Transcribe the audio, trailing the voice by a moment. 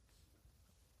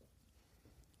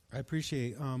I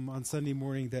appreciate on Sunday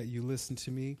morning that you listen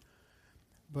to me,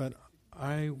 but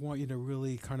I want you to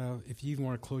really kind of, if you even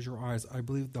want to close your eyes, I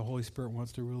believe the Holy Spirit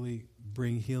wants to really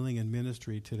bring healing and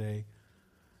ministry today.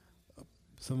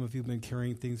 Some of you have been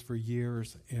carrying things for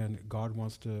years, and God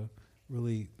wants to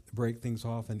really break things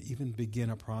off and even begin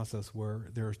a process where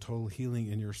there is total healing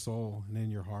in your soul and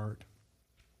in your heart.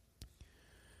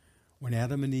 When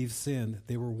Adam and Eve sinned,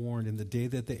 they were warned in the day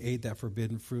that they ate that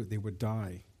forbidden fruit, they would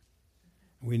die.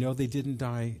 We know they didn't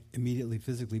die immediately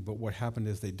physically, but what happened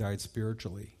is they died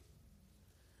spiritually.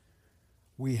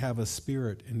 We have a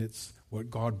spirit, and it's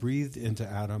what God breathed into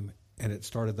Adam, and it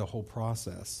started the whole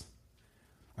process.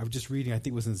 I was just reading, I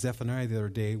think it was in Zephaniah the other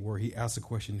day, where he asked the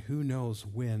question, who knows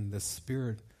when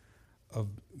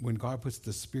when God puts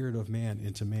the spirit of man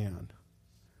into man?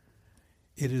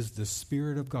 It is the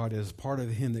Spirit of God. It is part of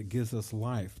him that gives us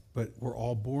life, but we're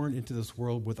all born into this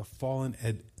world with a fallen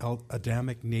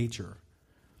Adamic nature.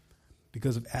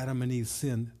 Because of Adam and Eve's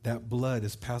sin, that blood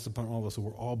is passed upon all of us, so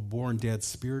we're all born dead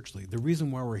spiritually. The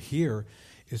reason why we're here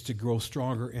is to grow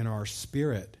stronger in our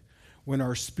spirit. When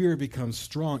our spirit becomes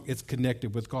strong, it's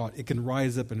connected with God. It can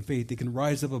rise up in faith. It can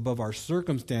rise up above our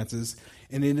circumstances,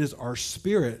 and it is our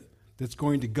spirit that's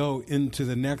going to go into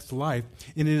the next life,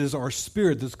 and it is our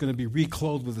spirit that's going to be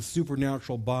reclothed with a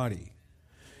supernatural body.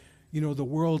 You know, the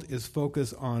world is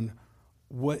focused on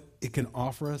what it can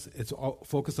offer us. It's all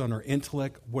focused on our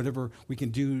intellect, whatever we can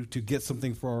do to get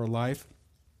something for our life.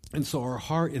 And so our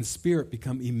heart and spirit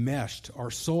become enmeshed. Our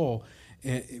soul,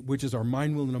 which is our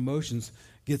mind, will, and emotions,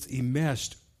 gets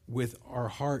enmeshed with our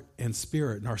heart and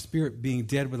spirit. And our spirit, being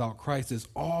dead without Christ, is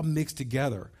all mixed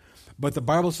together. But the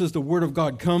Bible says the Word of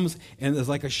God comes and is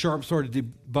like a sharp sword. It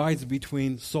divides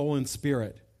between soul and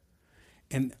spirit.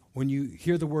 And when you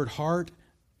hear the word heart,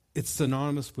 it's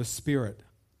synonymous with spirit.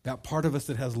 That part of us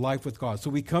that has life with God. So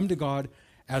we come to God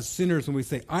as sinners and we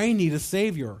say, I need a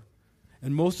Savior.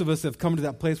 And most of us have come to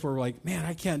that place where we're like, man,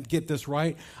 I can't get this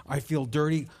right. I feel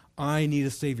dirty. I need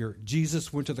a Savior.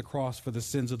 Jesus went to the cross for the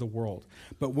sins of the world.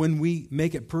 But when we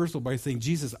make it personal by saying,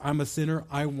 Jesus, I'm a sinner.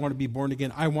 I want to be born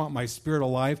again. I want my spirit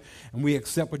alive. And we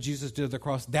accept what Jesus did at the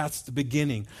cross. That's the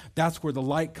beginning. That's where the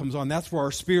light comes on. That's where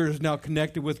our spirit is now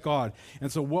connected with God.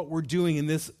 And so what we're doing in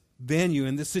this venue,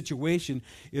 in this situation,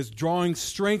 is drawing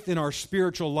strength in our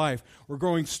spiritual life. We're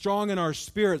growing strong in our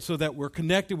spirit so that we're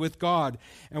connected with God,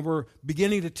 and we're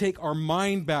beginning to take our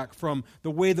mind back from the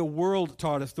way the world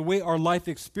taught us, the way our life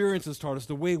experiences taught us,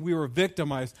 the way we were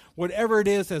victimized. Whatever it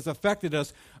is has affected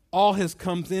us, all has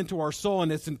come into our soul,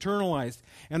 and it's internalized.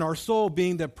 And our soul,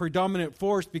 being the predominant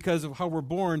force because of how we're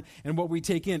born and what we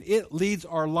take in, it leads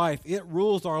our life, it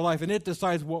rules our life, and it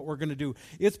decides what we're going to do.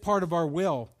 It's part of our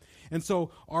will. And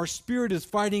so our spirit is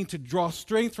fighting to draw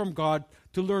strength from God,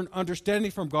 to learn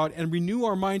understanding from God, and renew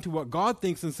our mind to what God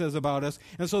thinks and says about us.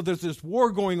 And so there's this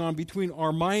war going on between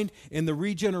our mind and the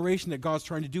regeneration that God's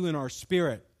trying to do in our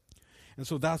spirit. And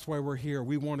so that's why we're here.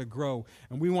 We want to grow,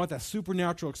 and we want that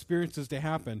supernatural experiences to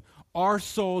happen. Our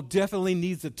soul definitely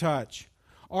needs a touch.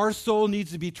 Our soul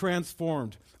needs to be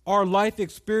transformed. Our life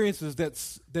experiences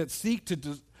that seek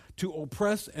to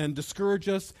oppress and discourage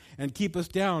us and keep us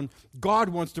down, God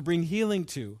wants to bring healing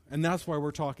to. And that's why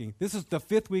we're talking. This is the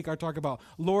 5th week I talk about,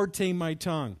 Lord, tame my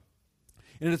tongue.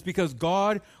 And it's because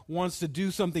God wants to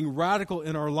do something radical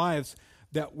in our lives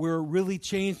that we're really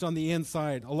changed on the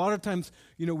inside. A lot of times,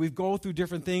 we go through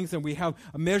different things and we have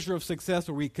a measure of success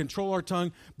or we control our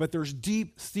tongue, but there's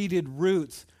deep-seated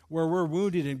roots where we're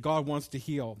wounded and God wants to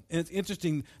heal. And it's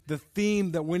interesting, the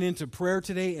theme that went into prayer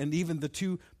today, and even the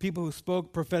 2 people who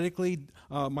spoke prophetically,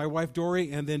 my wife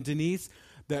Dory and then Denise,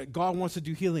 that God wants to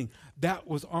do healing. That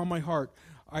was on my heart.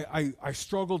 I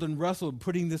struggled and wrestled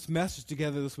putting this message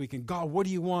together this week. And God, what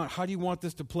do you want? How do you want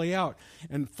this to play out?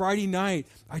 And Friday night,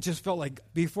 I just felt like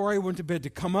before I went to bed to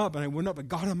come up, and I went up and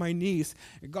got on my knees,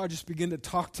 and God just began to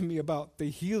talk to me about the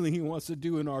healing He wants to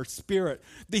do in our spirit,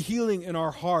 the healing in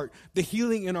our heart, the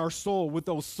healing in our soul with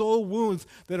those soul wounds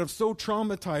that have so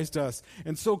traumatized us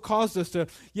and so caused us to,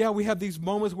 we have these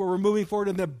moments where we're moving forward,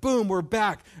 and then boom, we're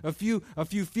back. A few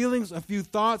feelings, a few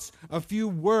thoughts, a few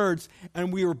words,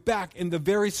 and we are back in the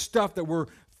very stuff that we're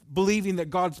believing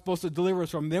that God's supposed to deliver us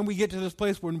from. Then we get to this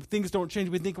place when things don't change.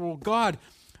 We think, well, God,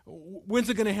 when's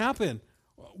it going to happen?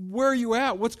 Where are you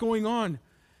at? What's going on?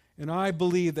 And I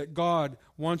believe that God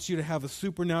wants you to have a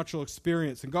supernatural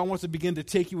experience. And God wants to begin to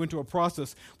take you into a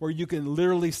process where you can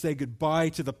literally say goodbye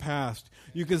to the past.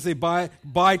 You can say bye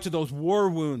to those war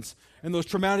wounds and those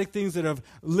traumatic things that have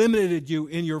limited you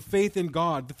in your faith in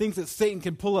God. The things that Satan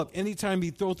can pull up anytime he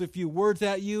throws a few words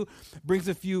at you, brings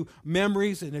a few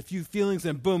memories and a few feelings,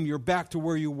 and boom, you're back to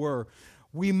where you were.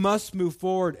 We must move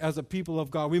forward as a people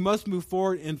of God. We must move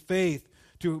forward in faith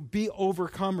to be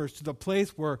overcomers to the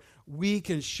place where we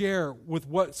can share with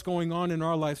what's going on in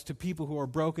our lives to people who are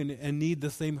broken and need the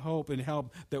same hope and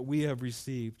help that we have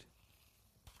received.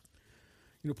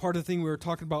 You know, part of the thing we were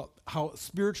talking about, how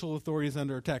spiritual authority is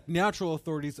under attack, natural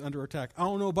authority is under attack. I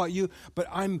don't know about you, but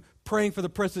I'm praying for the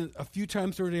president a few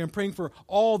times during the day. I'm praying for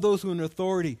all those who are in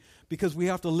authority, because we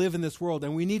have to live in this world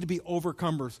and we need to be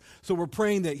overcomers. So we're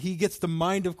praying that he gets the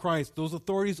mind of Christ. Those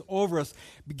authorities over us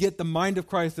get the mind of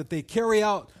Christ, that they carry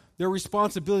out their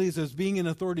responsibilities as being in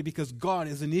authority because God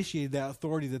has initiated that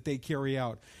authority that they carry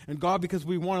out. And God, because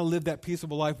we want to live that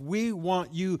peaceable life, we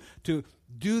want you to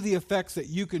do the effects that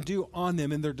you can do on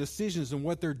them and their decisions and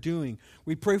what they're doing.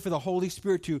 We pray for the Holy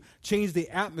Spirit to change the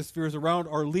atmospheres around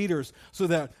our leaders so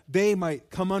that they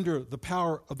might come under the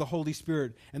power of the Holy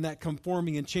Spirit and that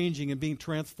conforming and changing and being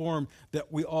transformed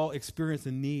that we all experience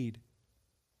and need.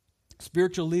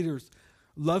 Spiritual leaders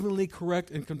lovingly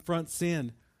correct and confront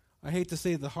sin. I hate to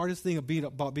say the hardest thing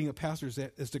about being a pastor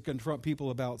is to confront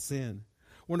people about sin.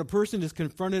 When a person is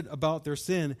confronted about their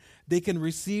sin, they can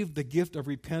receive the gift of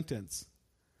repentance.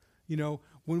 You know,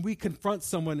 when we confront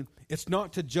someone, it's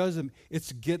not to judge them, it's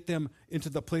to get them into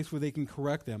the place where they can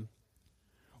correct them.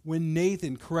 When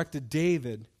Nathan corrected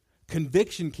David,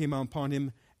 conviction came upon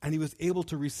him, and he was able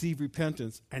to receive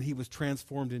repentance, and he was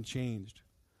transformed and changed.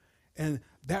 And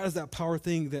that is that power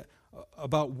thing that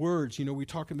about words. You know, we've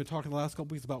been talking the last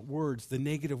couple weeks about words, the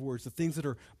negative words, the things that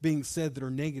are being said that are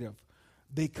negative.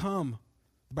 They come.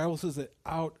 The Bible says that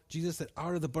Jesus said,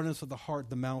 out of the abundance of the heart,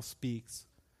 the mouth speaks.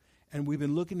 And we've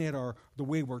been looking at the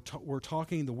way we're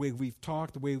talking, the way we've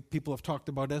talked, the way people have talked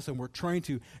about us, and we're trying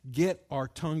to get our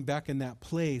tongue back in that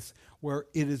place where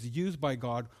it is used by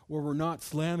God, where we're not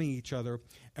slamming each other,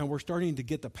 and we're starting to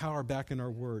get the power back in our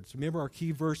words. Remember, our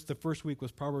key verse the first week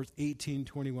was Proverbs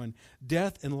 18:21.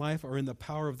 Death and life are in the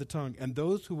power of the tongue, and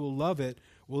those who will love it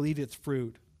will eat its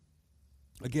fruit.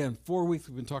 Again, 4 weeks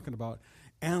we've been talking about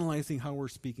analyzing how we're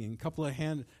speaking. A couple of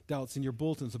handouts in your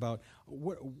bulletins about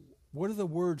what are the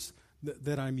words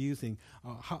that I'm using?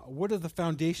 What are the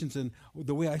foundations and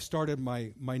the way I started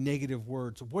my negative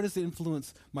words? What does it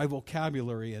influence my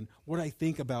vocabulary and what I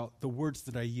think about the words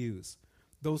that I use?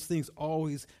 Those things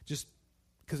always, just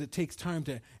because it takes time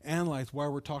to analyze why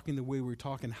we're talking the way we're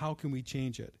talking, how can we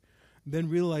change it? Then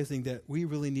realizing that we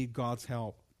really need God's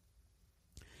help.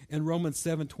 In Romans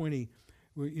 7:20,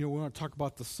 we want to talk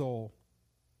about the soul.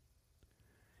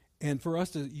 And for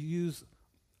us to use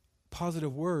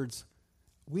positive words,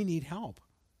 we need help.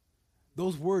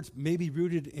 Those words may be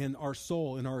rooted in our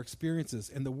soul, in our experiences,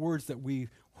 and the words that we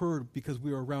heard because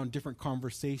we were around different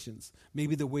conversations.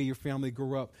 Maybe the way your family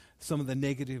grew up, some of the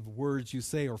negative words you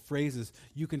say or phrases,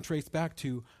 you can trace back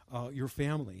to your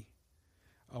family.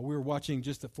 We were watching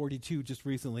just at 42 just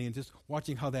recently, and just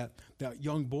watching how that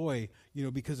young boy,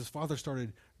 because his father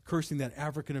started cursing that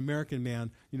African-American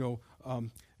man,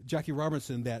 Jackie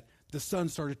Robinson, that the son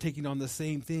started taking on the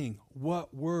same thing.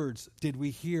 What words did we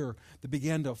hear that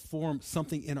began to form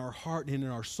something in our heart and in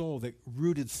our soul that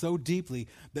rooted so deeply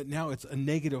that now it's a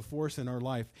negative force in our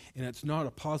life, and it's not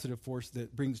a positive force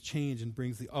that brings change and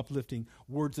brings the uplifting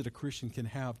words that a Christian can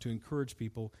have to encourage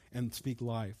people and speak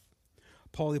life.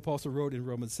 Paul the Apostle wrote in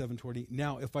Romans 7:20,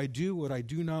 "Now if I do what I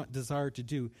do not desire to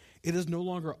do, it is no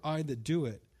longer I that do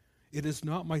it. It is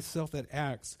not myself that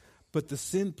acts, but the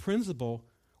sin principle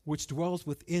which dwells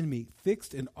within me,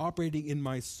 fixed and operating in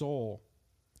my soul."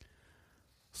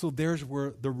 So there's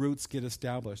where the roots get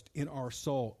established, in our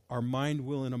soul, our mind,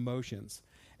 will, and emotions.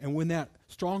 And when that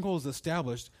stronghold is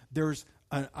established, there's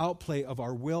an outplay of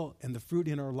our will and the fruit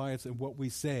in our lives and what we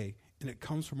say, and it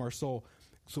comes from our soul.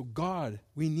 So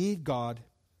we need God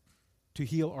to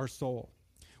heal our soul.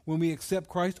 When we accept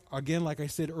Christ, again, like I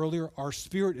said earlier, our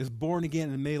spirit is born again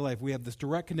in May life. We have this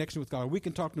direct connection with God. We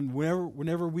can talk to Him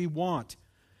whenever we want.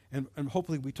 And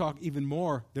hopefully we talk even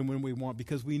more than when we want,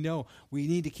 because we know we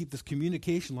need to keep this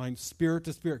communication line spirit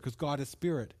to spirit, because God is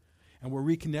spirit, and we're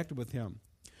reconnected with Him.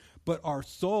 But our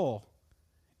soul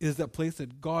is that place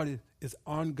that God is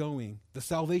ongoing. The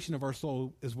salvation of our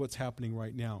soul is what's happening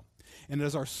right now. And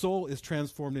as our soul is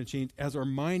transformed and changed, as our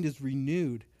mind is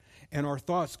renewed, and our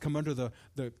thoughts come under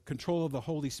the control of the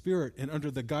Holy Spirit and under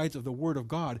the guides of the Word of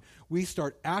God, we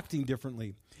start acting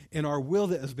differently. And our will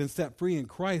that has been set free in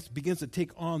Christ begins to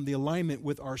take on the alignment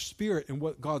with our spirit and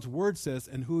what God's Word says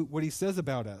and what He says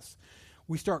about us.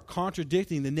 We start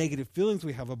contradicting the negative feelings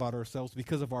we have about ourselves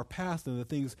because of our past and the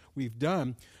things we've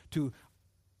done, to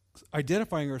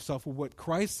identifying ourselves with what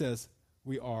Christ says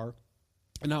we are,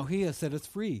 and how He has set us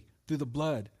free through the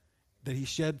blood that He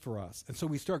shed for us. And so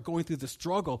we start going through the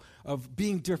struggle of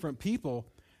being different people,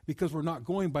 because we're not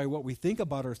going by what we think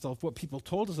about ourselves, what people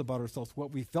told us about ourselves,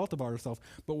 what we felt about ourselves,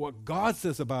 but what God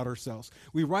says about ourselves.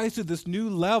 We rise to this new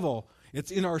level.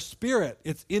 It's in our spirit.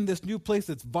 It's in this new place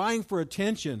that's vying for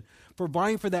attention, for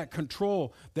vying for that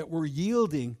control that we're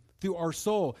yielding through our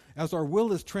soul. As our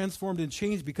will is transformed and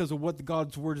changed because of what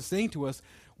God's word is saying to us,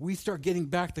 we start getting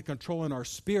back the control in our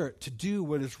spirit to do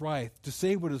what is right, to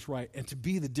say what is right, and to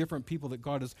be the different people that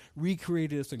God has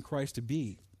recreated us in Christ to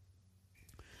be.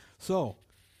 So,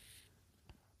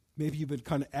 maybe you've been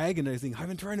kind of agonizing. I've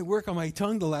been trying to work on my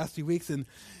tongue the last few weeks, and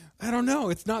I don't know,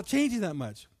 it's not changing that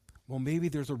much. Well, maybe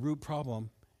there's a root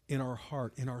problem in our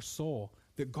heart, in our soul,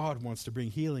 that God wants to bring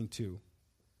healing to.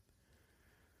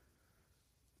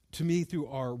 To me, through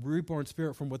our reborn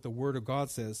spirit from what the Word of God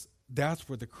says, that's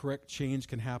where the correct change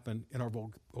can happen and our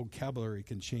vocabulary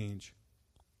can change.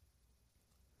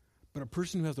 But a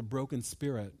person who has a broken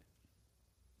spirit,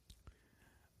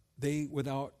 they,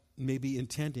 without maybe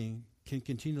intending, can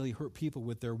continually hurt people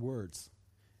with their words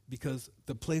because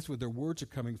the place where their words are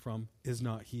coming from is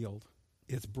not healed.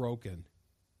 It's broken.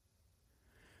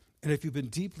 And if you've been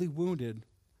deeply wounded,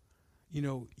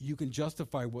 you can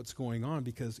justify what's going on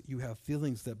because you have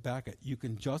feelings that back it. You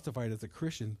can justify it as a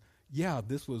Christian. Yeah,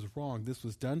 this was wrong. This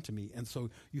was done to me. And so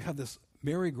you have this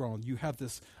merry-go-round. You have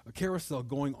this carousel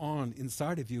going on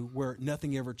inside of you where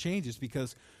nothing ever changes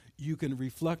because you can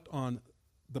reflect on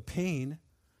the pain.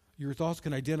 Your thoughts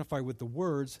can identify with the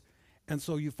words. And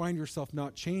so you find yourself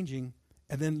not changing.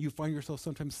 And then you find yourself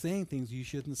sometimes saying things you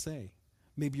shouldn't say.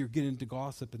 Maybe you're getting into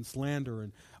gossip and slander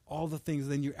and all the things.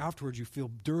 Then afterwards you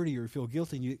feel dirty or you feel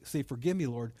guilty and you say, "Forgive me,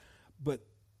 Lord." But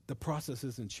the process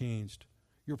isn't changed.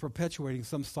 You're perpetuating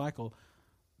some cycle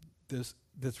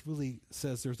that's really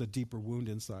says there's a deeper wound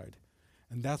inside.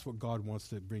 And that's what God wants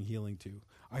to bring healing to.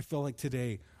 I feel like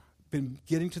today, been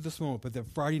getting to this moment, but that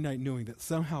Friday night knowing that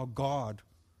somehow God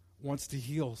wants to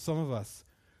heal some of us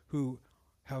who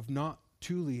have not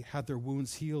truly had their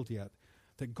wounds healed yet.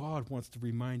 That God wants to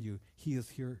remind you He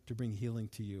is here to bring healing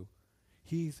to you.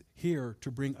 He's here to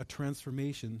bring a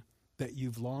transformation that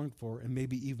you've longed for and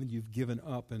maybe even you've given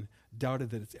up and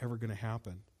doubted that it's ever going to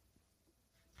happen.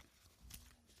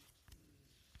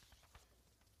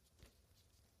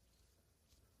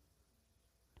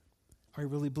 I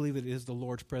really believe it is the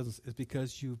Lord's presence. It's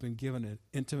because you've been given an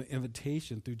intimate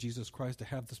invitation through Jesus Christ to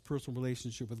have this personal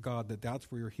relationship with God,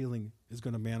 that's where your healing is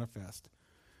going to manifest.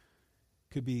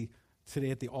 Could be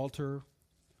today at the altar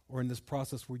or in this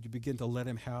process where you begin to let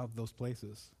Him have those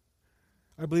places.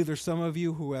 I believe there's some of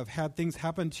you who have had things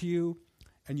happen to you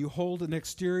and you hold an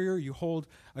exterior, you hold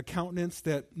a countenance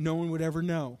that no one would ever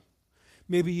know.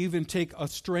 Maybe you even take a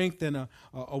strength and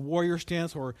a warrior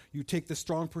stance, or you take the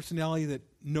strong personality that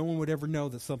no one would ever know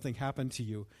that something happened to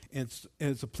you. And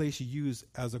it's a place you use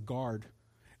as a guard.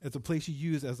 It's a place you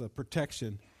use as a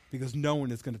protection because no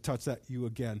one is going to touch you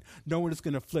again. No one is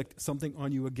going to inflict something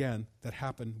on you again that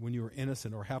happened when you were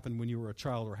innocent or happened when you were a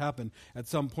child or happened at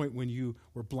some point when you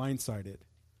were blindsided.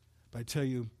 But I tell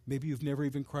you, maybe you've never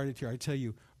even cried a tear. I tell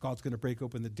you, God's going to break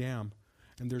open the dam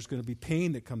and there's going to be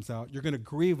pain that comes out. You're going to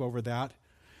grieve over that.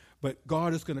 But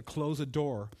God is going to close a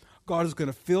door. God is going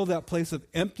to fill that place of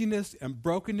emptiness and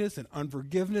brokenness and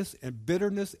unforgiveness and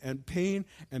bitterness and pain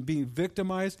and being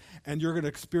victimized, and you're going to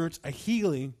experience a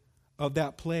healing of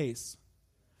that place.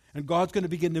 And God's going to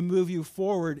begin to move you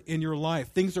forward in your life.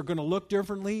 Things are going to look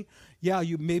differently. Yeah,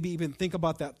 you maybe even think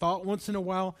about that thought once in a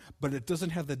while, but it doesn't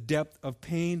have the depth of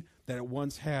pain that it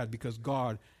once had because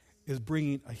God is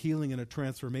bringing a healing and a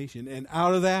transformation. And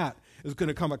out of that is going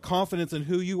to come a confidence in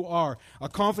who you are, a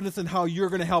confidence in how you're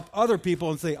going to help other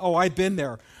people and say, "Oh, I've been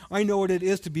there. I know what it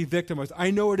is to be victimized. I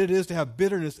know what it is to have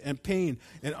bitterness and pain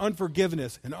and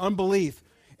unforgiveness and unbelief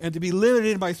and to be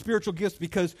limited by spiritual gifts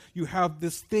because you have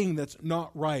this thing that's not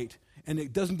right. And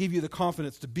it doesn't give you the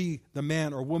confidence to be the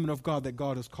man or woman of God that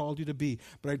God has called you to be.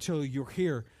 But I tell you, you're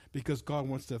here because God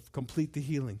wants to complete the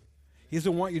healing. He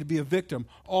doesn't want you to be a victim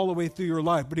all the way through your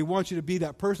life, but He wants you to be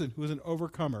that person who is an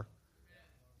overcomer.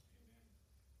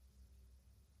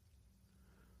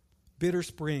 Bitter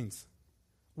springs,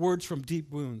 words from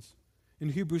deep wounds. In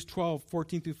Hebrews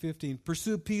 12:14-15,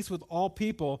 pursue peace with all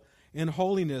people and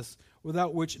holiness,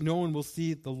 without which no one will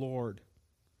see the Lord.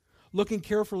 Looking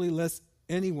carefully lest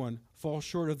anyone fall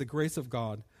short of the grace of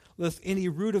God, lest any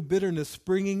root of bitterness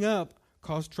springing up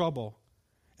cause trouble,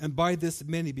 and by this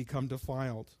many become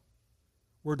defiled.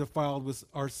 We're defiled with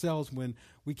ourselves when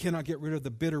we cannot get rid of the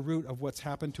bitter root of what's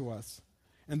happened to us.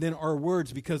 And then our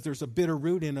words, because there's a bitter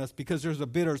root in us, because there's a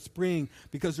bitter spring,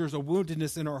 because there's a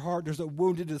woundedness in our heart, there's a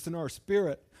woundedness in our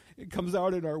spirit. It comes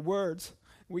out in our words.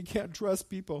 We can't trust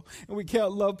people, and we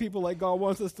can't love people like God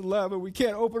wants us to love, and we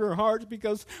can't open our hearts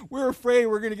because we're afraid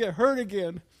we're going to get hurt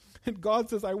again. And God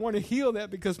says, I want to heal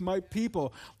that because my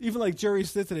people, even like Jerry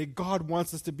said today, God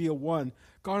wants us to be a one.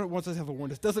 God wants us to have a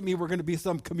oneness. Doesn't mean we're going to be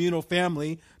some communal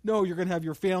family. No, you're going to have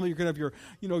your family. You're going to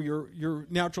have your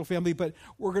natural family, but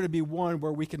we're going to be one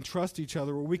where we can trust each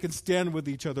other, where we can stand with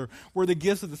each other, where the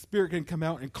gifts of the Spirit can come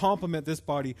out and complement this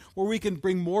body, where we can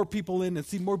bring more people in and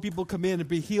see more people come in and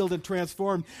be healed and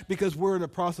transformed because we're in a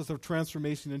process of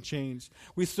transformation and change.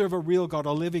 We serve a real God,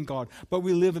 a living God, but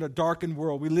we live in a darkened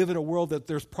world. We live in a world that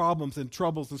there's problems and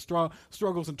troubles and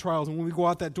struggles and trials, and when we go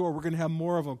out that door, we're going to have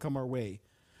more of them come our way.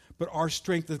 But our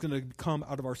strength is going to come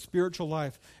out of our spiritual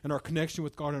life and our connection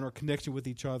with God and our connection with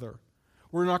each other.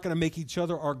 We're not going to make each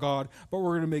other our God, but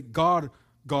we're going to make God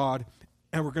God,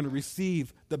 and we're going to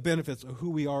receive the benefits of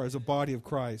who we are as a body of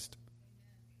Christ.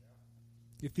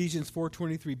 Ephesians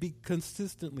 4:23, be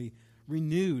consistently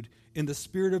renewed in the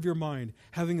spirit of your mind,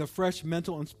 having a fresh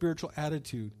mental and spiritual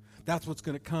attitude. That's what's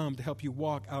going to come to help you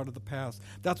walk out of the past.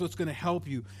 That's what's going to help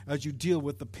you as you deal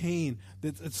with the pain.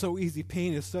 It's so easy.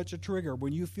 Pain is such a trigger.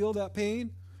 When you feel that pain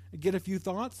and get a few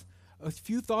thoughts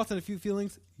and a few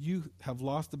feelings, you have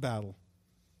lost the battle.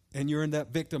 And you're in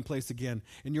that victim place again.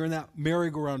 And you're in that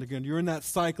merry-go-round again. You're in that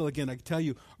cycle again. I can tell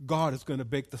you, God is going to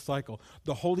break the cycle.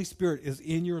 The Holy Spirit is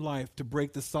in your life to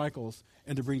break the cycles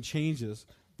and to bring changes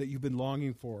that you've been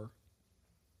longing for.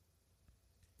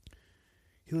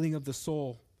 Healing of the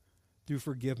soul through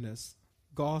forgiveness.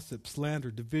 Gossip,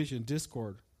 slander, division,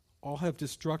 discord all have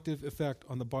destructive effect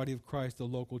on the body of Christ, the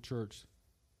local church.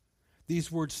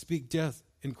 These words speak death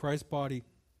in Christ's body.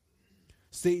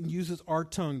 Satan uses our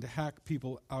tongue to hack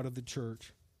people out of the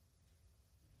church.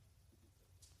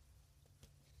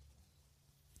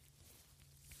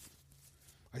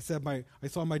 I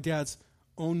saw my dad's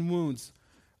own wounds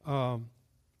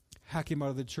hack him out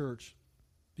of the church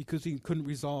because he couldn't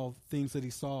resolve things that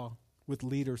he saw with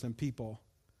leaders and people.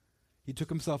 He took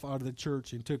himself out of the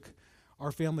church and took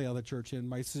our family out of the church. And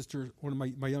my sister, one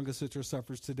of my youngest sister,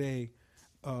 suffers today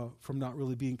from not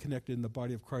really being connected in the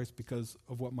body of Christ because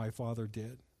of what my father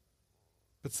did.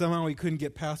 But somehow he couldn't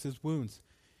get past his wounds.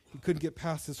 He couldn't get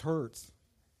past his hurts.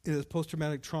 It is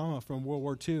post-traumatic trauma from World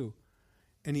War II.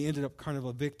 And he ended up kind of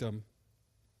a victim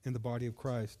in the body of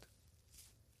Christ.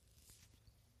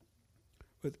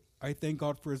 But I thank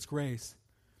God for his grace,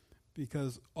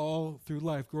 because all through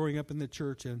life, growing up in the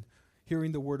church and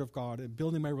hearing the word of God and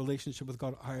building my relationship with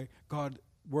God, God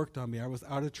worked on me. I was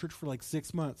out of church for like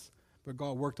 6 months, but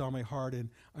God worked on my heart, and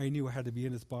I knew I had to be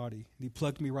in his body. And he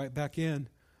plugged me right back in,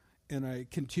 and I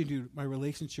continued my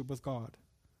relationship with God.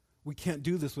 We can't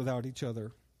do this without each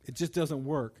other. It just doesn't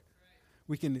work.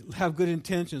 We can have good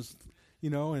intentions,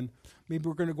 and maybe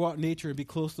we're going to go out in nature and be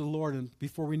close to the Lord, and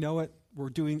before we know it, we're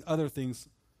doing other things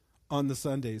on the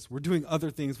Sundays. We're doing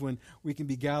other things when we can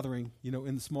be gathering,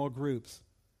 in small groups,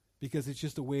 because it's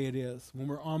just the way it is. When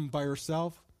we're on by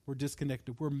ourselves, we're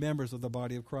disconnected. We're members of the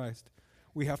body of Christ.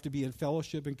 We have to be in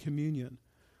fellowship and communion.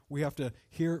 We have to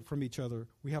hear from each other.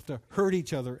 We have to hurt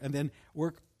each other and then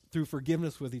work through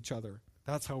forgiveness with each other.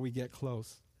 That's how we get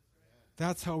close.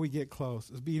 That's how we get close,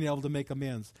 is being able to make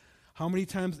amends. How many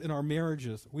times in our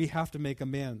marriages we have to make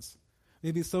amends?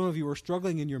 Maybe some of you are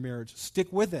struggling in your marriage.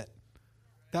 Stick with it.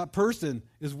 That person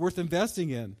is worth investing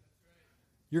in.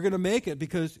 You're going to make it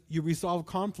because you resolve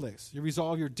conflicts. You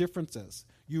resolve your differences.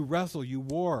 You wrestle, you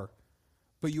war,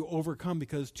 but you overcome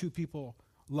because two people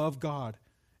love God,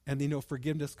 and they know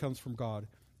forgiveness comes from God,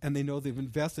 and they know they've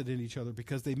invested in each other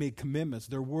because they made commitments.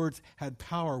 Their words had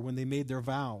power when they made their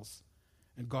vows,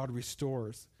 and God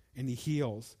restores, and he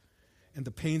heals, and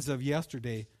the pains of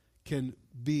yesterday can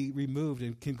be removed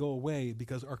and can go away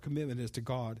because our commitment is to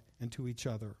God and to each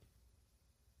other.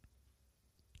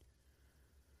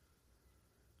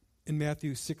 In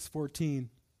Matthew 6:14,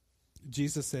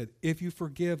 Jesus said, if you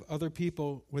forgive other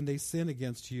people when they sin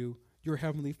against you, your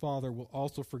heavenly Father will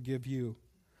also forgive you.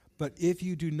 But if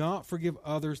you do not forgive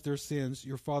others their sins,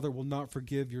 your Father will not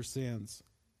forgive your sins.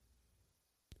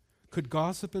 Could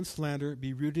gossip and slander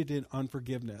be rooted in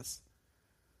unforgiveness?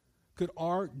 Could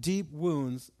our deep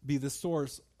wounds be the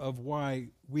source of why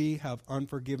we have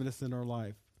unforgiveness in our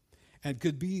life? And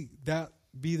could that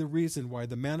be the reason why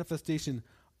the manifestation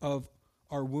of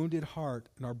our wounded heart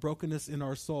and our brokenness in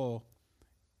our soul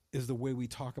is the way we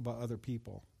talk about other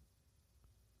people?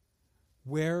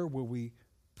 Where will we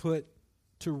put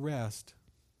to rest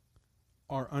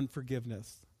our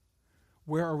unforgiveness?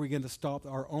 Where are we going to stop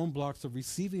our own blocks of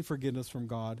receiving forgiveness from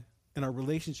God and our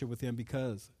relationship with him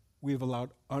because we have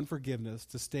allowed unforgiveness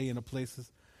to stay in a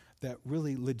place that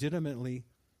really legitimately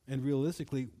and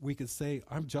realistically we could say,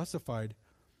 I'm justified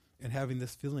and having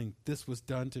this feeling, this was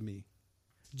done to me.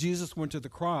 Jesus went to the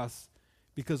cross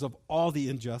because of all the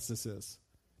injustices,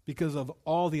 because of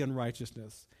all the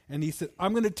unrighteousness. And he said,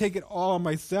 I'm going to take it all on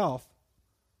myself.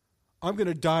 I'm going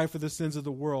to die for the sins of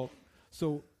the world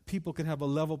so people can have a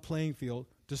level playing field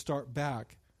to start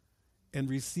back and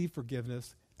receive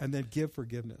forgiveness and then give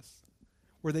forgiveness,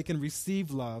 where they can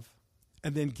receive love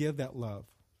and then give that love.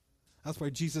 That's why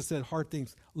Jesus said hard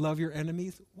things. Love your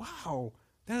enemies. Wow,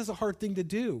 that is a hard thing to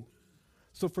do.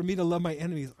 So for me to love my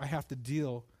enemies, I have to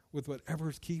deal with whatever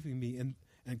is keeping me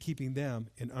and keeping them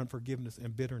in unforgiveness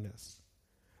and bitterness.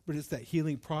 But it's that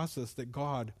healing process that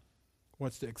God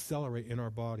wants to accelerate in our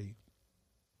body.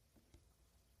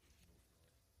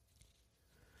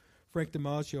 Frank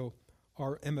DiMaggio,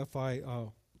 our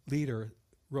MFI leader,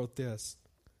 wrote this: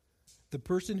 the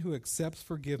person who accepts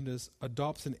forgiveness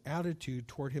adopts an attitude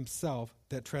toward himself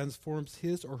that transforms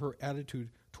his or her attitude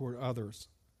toward others.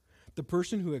 The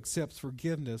person who accepts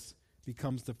forgiveness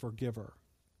becomes the forgiver.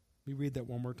 Let me read that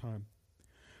one more time.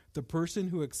 The person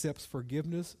who accepts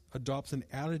forgiveness adopts an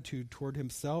attitude toward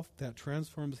himself that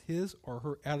transforms his or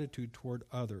her attitude toward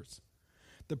others.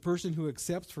 The person who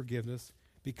accepts forgiveness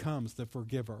becomes the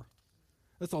forgiver.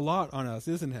 That's a lot on us,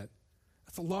 isn't it?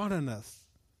 That's a lot on us.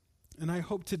 And I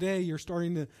hope today you're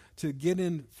starting to get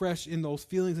in fresh in those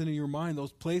feelings into your mind,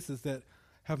 those places that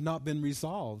have not been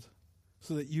resolved,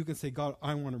 so that you can say, God,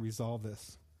 I want to resolve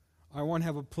this. I want to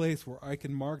have a place where I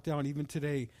can mark down, even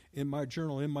today, in my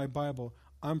journal, in my Bible,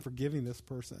 I'm forgiving this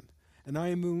person. And I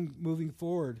am moving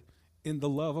forward in the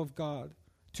love of God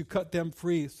to cut them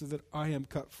free so that I am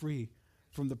cut free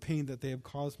from the pain that they have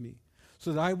caused me.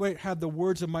 So that I might have the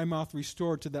words of my mouth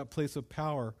restored to that place of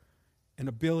power and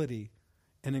ability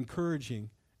and encouraging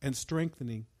and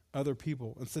strengthening other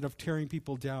people instead of tearing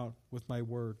people down with my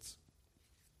words.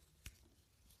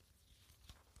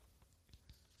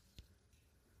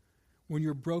 When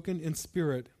you're broken in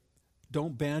spirit,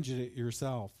 don't bandage it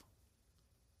yourself.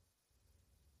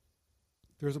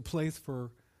 There's a place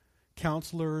for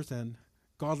counselors and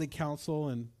godly counsel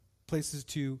and places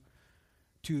to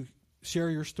share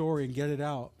your story and get it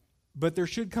out. But there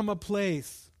should come a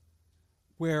place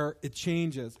where it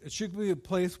changes. It should be a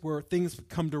place where things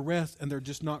come to rest and they're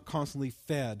just not constantly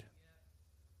fed.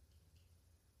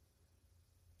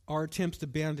 Our attempts to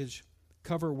bandage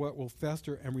cover what will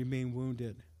fester and remain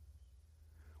wounded.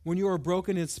 When you are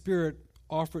broken in spirit,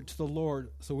 offer it to the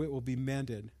Lord so it will be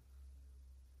mended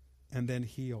and then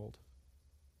healed.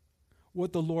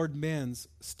 What the Lord mends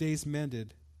stays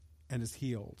mended and is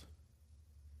healed.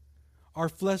 Our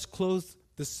flesh clothes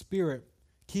the spirit,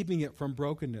 keeping it from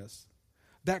brokenness.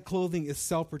 That clothing is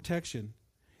self-protection.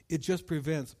 It just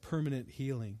prevents permanent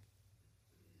healing.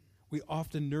 We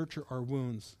often nurture our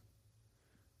wounds.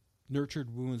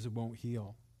 Nurtured wounds won't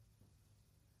heal.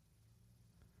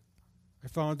 I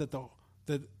found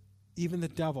that even the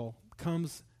devil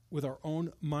comes with our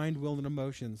own mind, will, and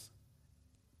emotions,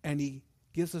 and he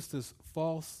gives us this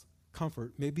false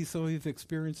comfort. Maybe some of you have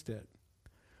experienced it,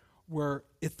 where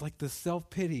it's like the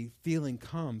self-pity feeling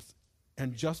comes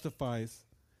and justifies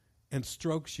and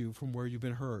strokes you from where you've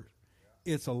been hurt.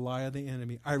 It's a lie of the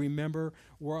enemy. I remember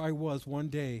where I was one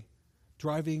day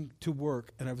driving to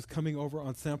work, and I was coming over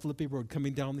on San Felipe Road,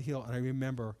 coming down the hill, and I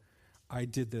remember I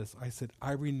did this. I said,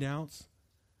 I renounce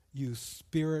you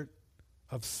spirit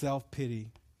of self-pity,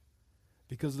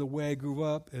 because of the way I grew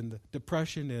up and the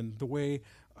depression and the way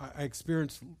I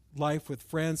experienced life with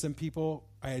friends and people.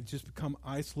 I had just become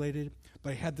isolated,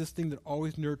 but I had this thing that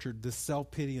always nurtured this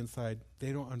self-pity inside.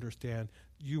 They don't understand.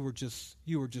 You were just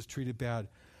treated bad.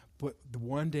 But the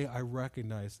one day I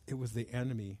recognized it was the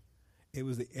enemy. It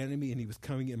was the enemy, and he was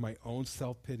coming in my own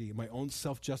self-pity, my own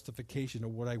self-justification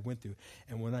of what I went through.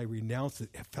 And when I renounced it,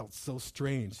 it felt so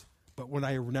strange. But when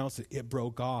I renounced it, it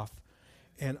broke off.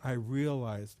 And I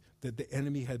realized that the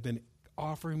enemy had been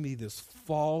offering me this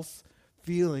false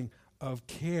feeling of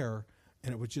care,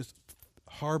 and it was just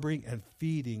harboring and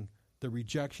feeding the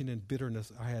rejection and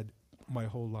bitterness I had my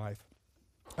whole life.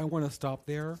 I want to stop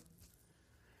there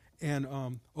and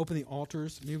open the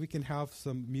altars. Maybe we can have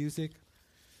some music.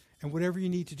 And whatever you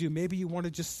need to do, maybe you want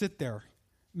to just sit there.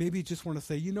 Maybe you just want to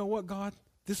say, you know what, God?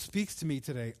 This speaks to me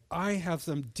today. I have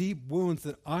some deep wounds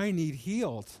that I need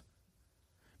healed.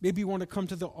 Maybe you want to come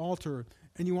to the altar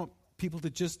and you want people to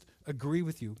just agree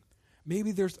with you.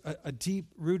 Maybe there's a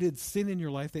deep-rooted sin in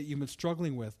your life that you've been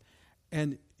struggling with,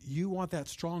 and you want that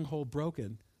stronghold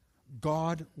broken.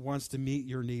 God wants to meet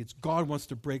your needs. God wants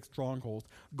to break strongholds.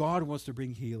 God wants to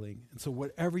bring healing. And so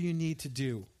whatever you need to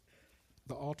do,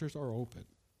 the altars are open.